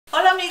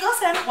Hola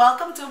amigos and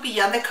welcome to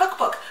Beyond the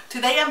Cookbook.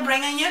 Today I'm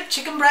bringing you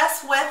chicken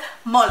breast with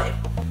mole.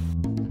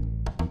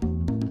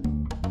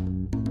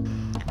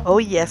 Oh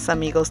yes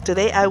amigos,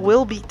 today I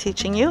will be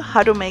teaching you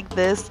how to make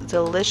this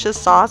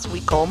delicious sauce we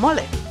call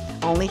mole.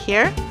 Only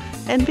here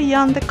and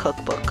Beyond the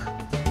Cookbook.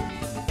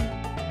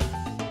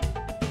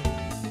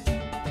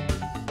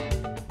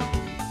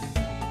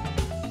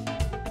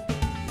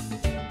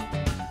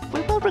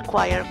 We will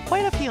require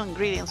quite a few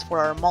ingredients for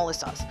our mole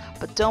sauce,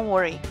 but don't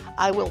worry,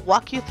 I will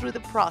walk you through the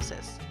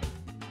process.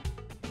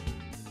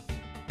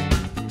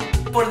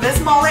 For this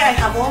mole I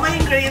have all my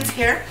ingredients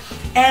here,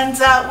 and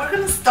we're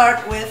going to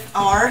start with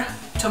our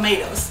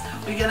tomatoes.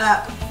 We're going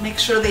to make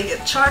sure they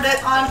get charred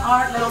on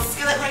our little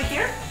skillet right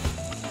here.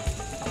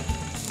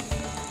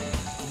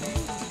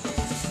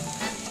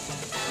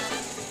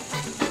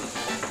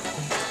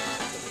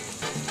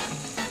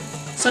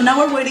 So now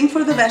we're waiting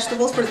for the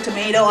vegetables, for the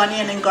tomato,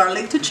 onion, and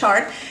garlic to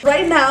char.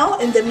 Right now,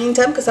 in the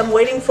meantime, because I'm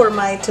waiting for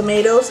my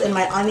tomatoes and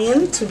my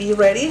onion to be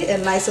ready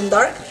and nice and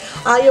dark,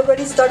 I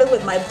already started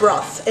with my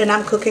broth and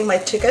I'm cooking my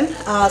chicken.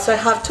 So I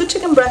have 2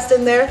 chicken breasts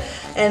in there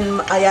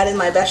and I added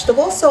my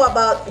vegetables. So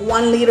about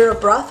 1 liter of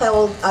broth I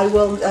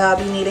will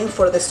be needing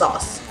for the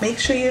sauce. Make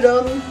sure you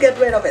don't get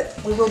rid of it.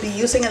 We will be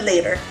using it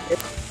later.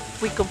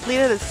 We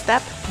completed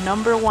step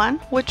number 1,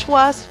 which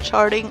was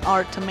charring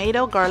our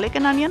tomato, garlic,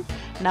 and onion.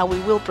 Now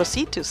we will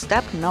proceed to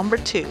step number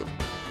 2.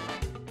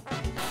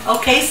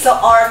 Okay, so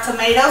our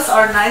tomatoes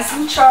are nice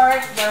and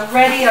charred. They're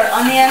ready. Our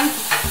onion,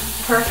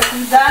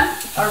 perfectly done.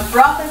 Our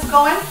broth is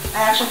going.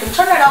 I actually can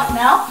turn it off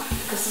now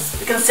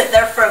because it can sit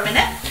there for a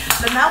minute.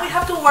 But now we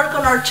have to work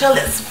on our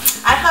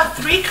chilies. I have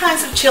 3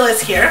 kinds of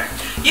chilies here.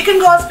 You can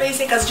go as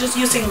basic as just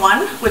using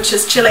one, which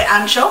is chile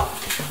ancho.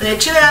 The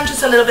chile ancho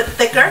is a little bit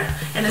thicker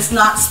and it's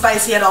not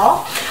spicy at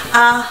all.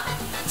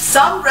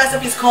 Some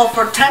recipes call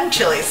for 10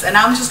 chilies and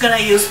I'm just going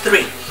to use 3.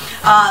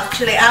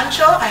 Chile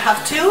ancho, I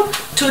have 2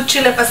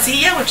 chile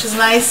pasilla, which is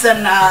nice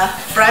and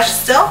fresh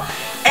still,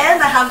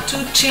 and I have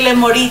 2 chile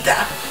morita.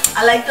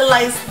 I like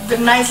the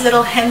nice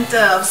little hint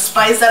of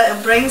spice that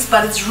it brings,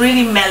 but it's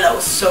really mellow,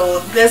 so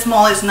this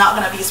mole is not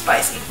going to be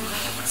spicy.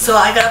 So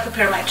I gotta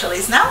prepare my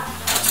chilies now.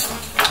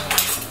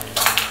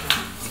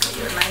 Get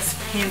your nice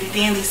handy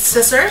dandy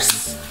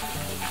scissors.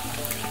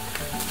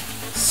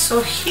 So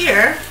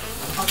here,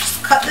 I'll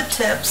just cut the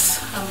tips.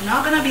 I'm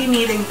not going to be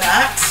needing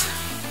that.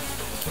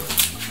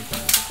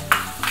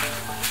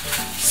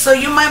 So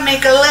you might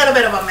make a little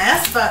bit of a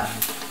mess, but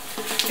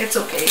it's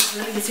okay. It's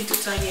really easy to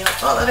tidy up.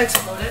 Oh, that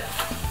exploded.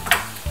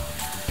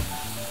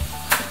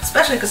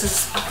 Especially because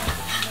it's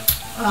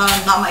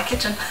not my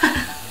kitchen.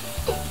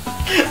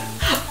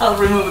 I'll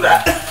remove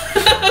that.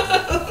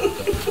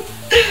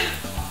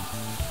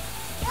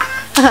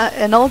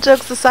 And all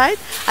jokes aside,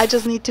 I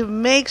just need to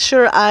make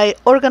sure I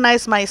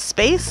organize my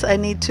space. I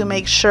need to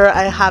make sure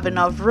I have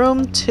enough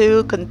room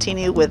to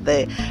continue with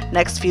the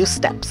next few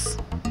steps.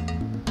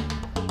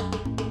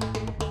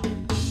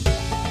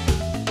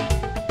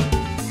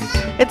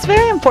 It's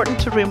very important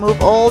to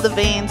remove all the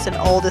veins and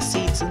all the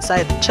seeds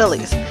inside the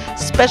chilies,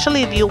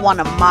 especially if you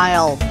want a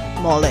mild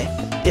mole.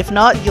 If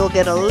not, you'll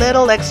get a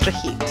little extra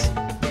heat.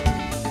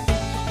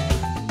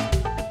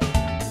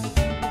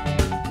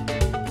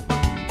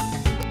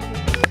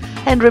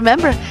 And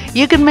remember,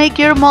 you can make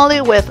your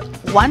mole with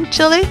 1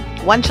 chile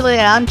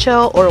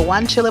ancho, or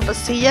 1 chile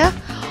pasilla,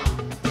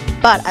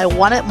 but I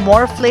wanted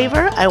more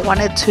flavor. I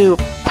wanted to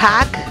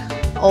pack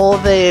all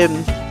the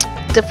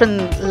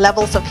different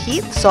levels of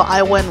heat, so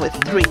I went with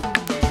 3.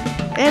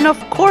 And of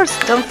course,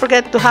 don't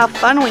forget to have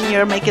fun when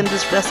you're making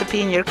this recipe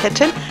in your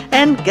kitchen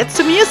and get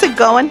some music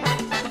going.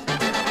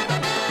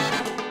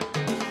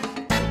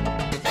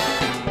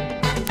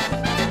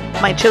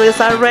 My chilies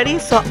are ready,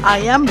 so I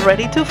am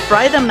ready to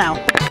fry them now.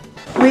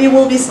 We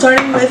will be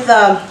starting with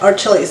our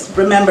chilies.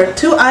 Remember,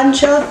 2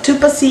 ancho, 2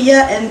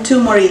 pasilla, and 2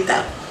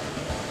 morita.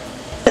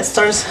 Let's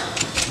start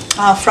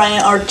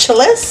frying our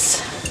chilies.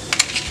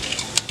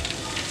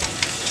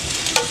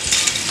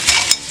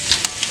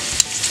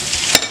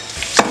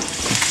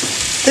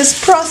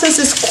 This process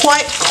is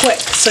quite quick,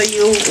 so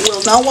you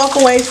will not walk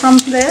away from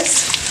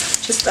this.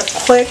 Just a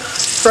quick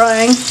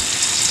frying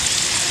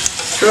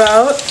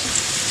throughout.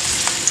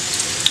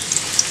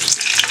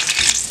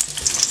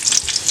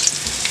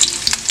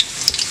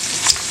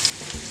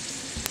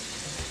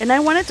 And I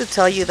wanted to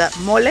tell you that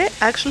mole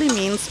actually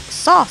means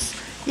sauce.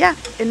 Yeah,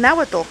 in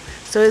Nahuatl.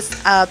 So it's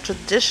a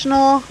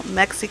traditional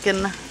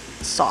Mexican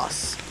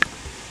sauce.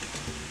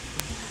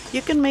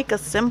 You can make a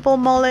simple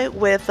mole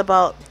with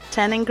about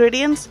 10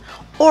 ingredients,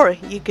 or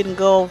you can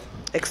go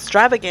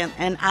extravagant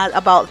and add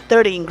about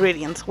 30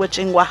 ingredients, which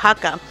in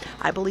Oaxaca,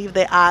 I believe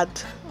they add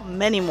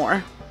many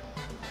more.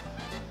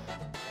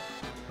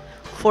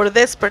 For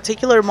this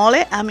particular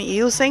mole, I'm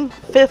using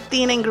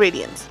 15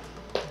 ingredients.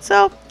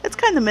 So it's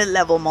kind of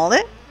mid-level mole,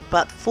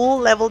 but full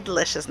level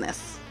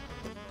deliciousness.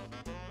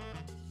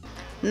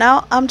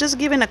 Now I'm just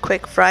giving a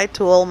quick fry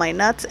to all my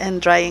nuts and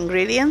dry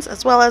ingredients,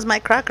 as well as my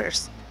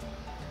crackers.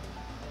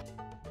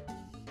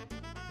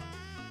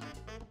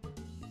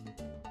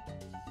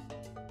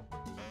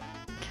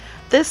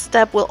 This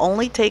step will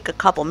only take a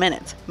couple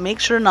minutes. Make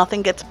sure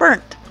nothing gets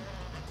burnt.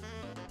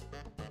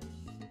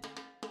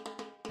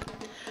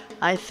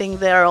 I think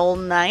they're all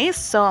nice,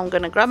 so I'm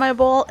gonna grab my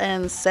bowl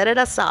and set it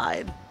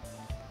aside.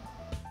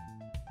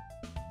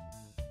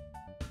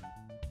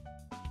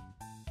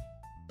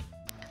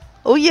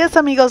 Oh yes,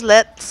 amigos,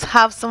 let's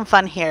have some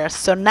fun here.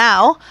 So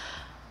now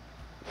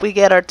we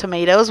get our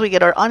tomatoes, we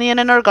get our onion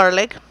and our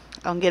garlic.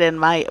 I'm getting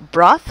my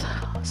broth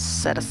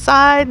set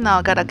aside. Now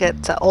I gotta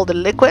get all the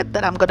liquid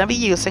that I'm gonna be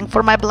using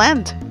for my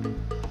blend.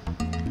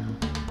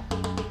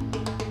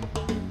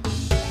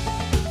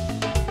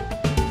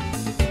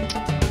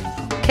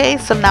 Okay,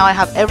 so now I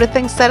have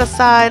everything set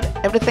aside,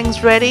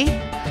 everything's ready.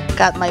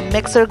 Got my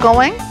mixer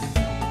going.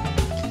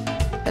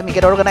 Let me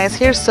get organized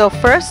here. So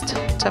first,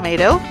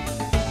 tomato.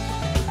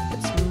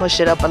 Let's mush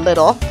it up a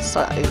little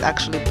so it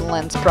actually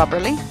blends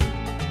properly.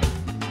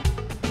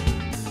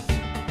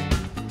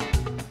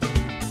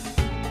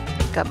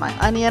 Got my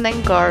onion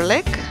and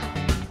garlic.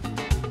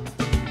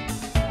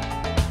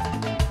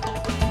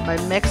 My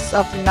mix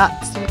of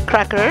nuts and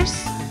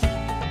crackers.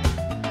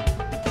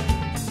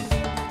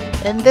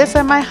 And this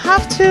I might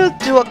have to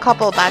do a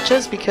couple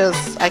batches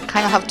because I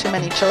kind of have too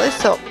many chilies,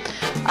 so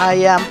I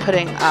am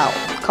putting out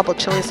a couple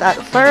chilies at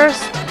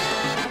first,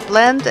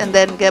 blend, and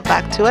then get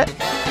back to it.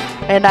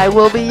 And I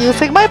will be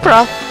using my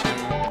broth.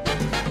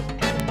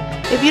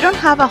 If you don't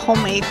have a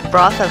homemade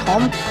broth at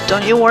home,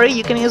 don't you worry,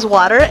 you can use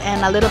water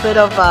and a little bit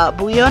of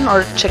bouillon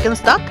or chicken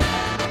stock.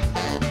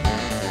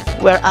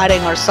 We're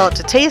adding our salt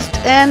to taste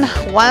and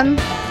 1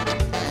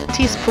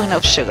 teaspoon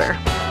of sugar.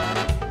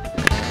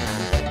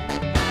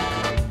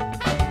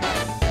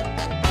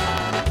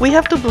 We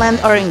have to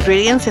blend our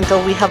ingredients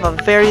until we have a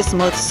very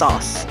smooth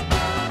sauce.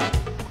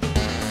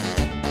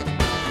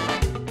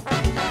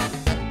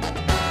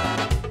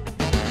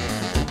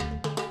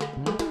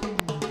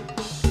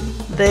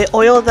 The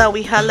oil that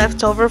we had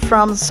left over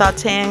from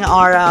sauteing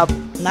our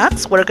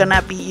nuts, we're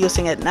gonna be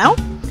using it now.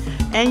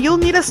 And you'll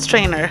need a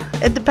strainer.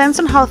 It depends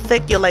on how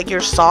thick you like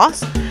your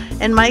sauce.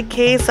 In my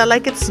case, I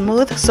like it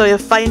smooth, so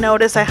if I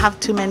notice I have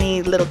too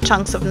many little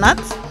chunks of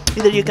nuts,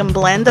 either you can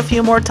blend a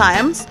few more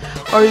times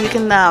or you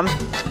can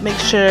make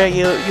sure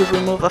you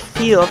remove a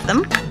few of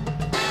them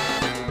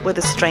with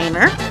a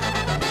strainer.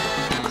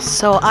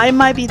 So I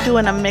might be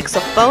doing a mix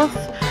of both.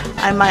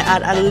 I might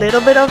add a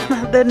little bit of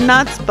the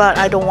nuts, but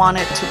I don't want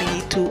it to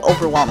be too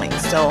overwhelming,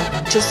 so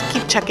just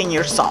keep checking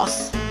your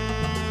sauce.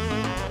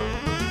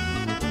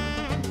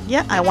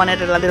 Yeah, I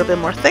wanted it a little bit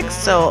more thick,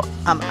 so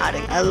I'm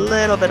adding a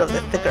little bit of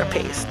the thicker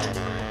paste.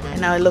 And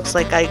now it looks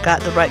like I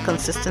got the right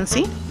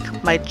consistency.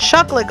 My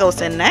chocolate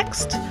goes in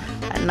next,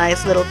 a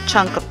nice little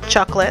chunk of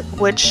chocolate,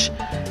 which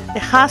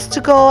it has to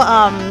go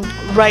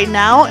right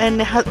now, and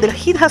the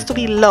heat has to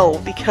be low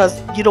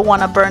because you don't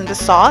want to burn the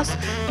sauce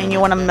and you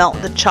want to melt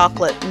the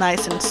chocolate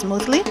nice and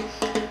smoothly.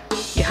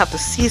 You have to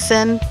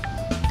season,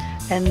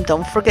 and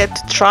don't forget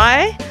to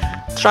try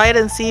it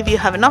and see if you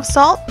have enough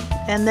salt,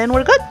 and then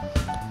we're good.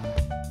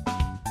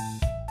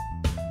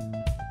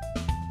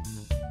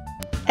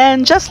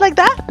 And just like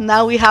that,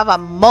 now we have a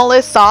mole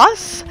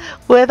sauce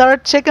with our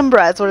chicken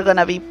breasts. We're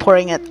gonna be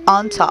pouring it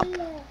on top.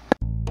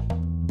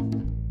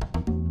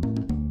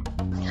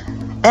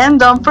 And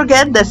don't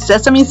forget the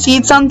sesame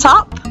seeds on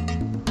top.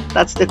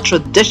 That's the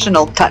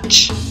traditional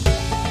touch.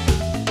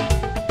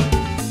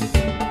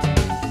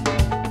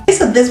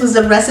 So this was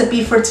the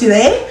recipe for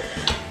today.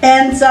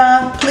 And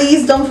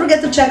please don't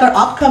forget to check our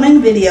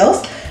upcoming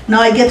videos.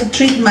 Now I get to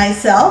treat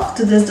myself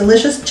to this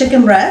delicious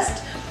chicken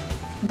breast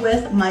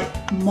with my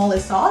mole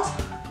sauce.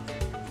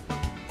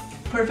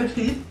 Perfect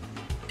heat.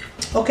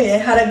 Okay, I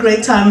had a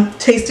great time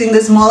tasting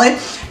this mole,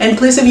 and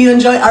please, if you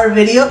enjoyed our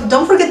video,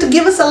 don't forget to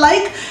give us a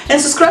like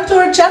and subscribe to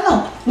our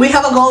channel. We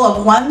have a goal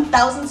of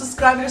 1,000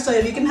 subscribers, so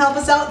if you can help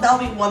us out, that'll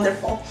be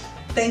wonderful.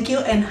 Thank you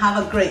and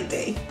have a great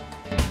day.